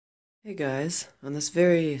Hey guys, on this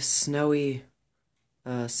very snowy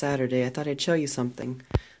Saturday, I thought I'd show you something.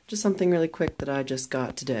 Just something really quick that I just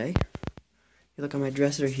got today. You look on my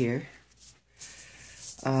dresser here.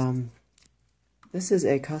 This is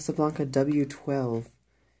a Casablanca W12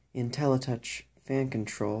 IntelliTouch fan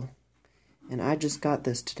control. And I just got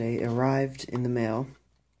this today. It arrived in the mail.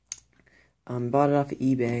 Bought it off of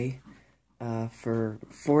eBay for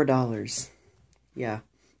 $4. Yeah.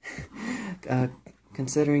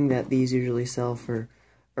 Considering that these usually sell for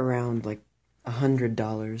around like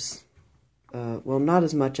 $100. Well, not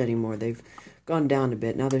as much anymore. They've gone down a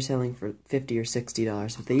bit. Now they're selling for $50 or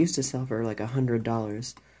 $60, but they used to sell for like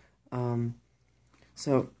 $100.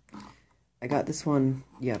 So I got this one,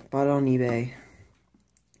 bought it on eBay,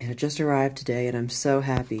 and it just arrived today, and I'm so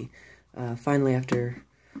happy. Finally, after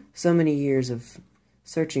so many years of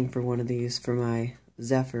searching for one of these for my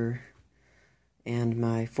Zephyr and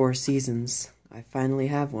my Four Seasons, I finally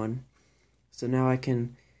have one. So now I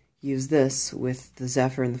can use this with the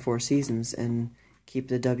Zephyr and the Four Seasons and keep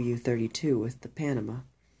the W32 with the Panama.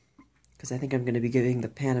 Because I think I'm going to be giving the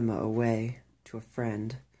Panama away to a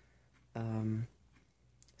friend.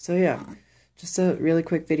 So yeah, just a really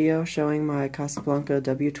quick video showing my Casablanca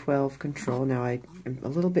W12 control. Now I am a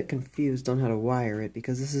little bit confused on how to wire it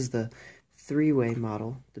because this is the three-way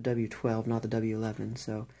model, the W12, not the W11.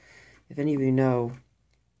 So if any of you know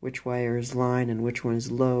which wire is line and which one is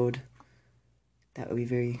load, that would be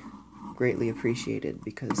very greatly appreciated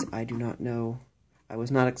because I do not know. I was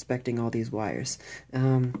not expecting all these wires.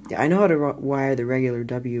 Yeah, I know how to wire the regular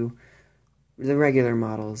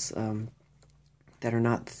models that are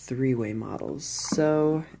not three-way models.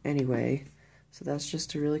 So anyway, so that's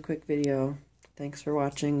just a really quick video. Thanks for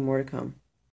watching. More to come.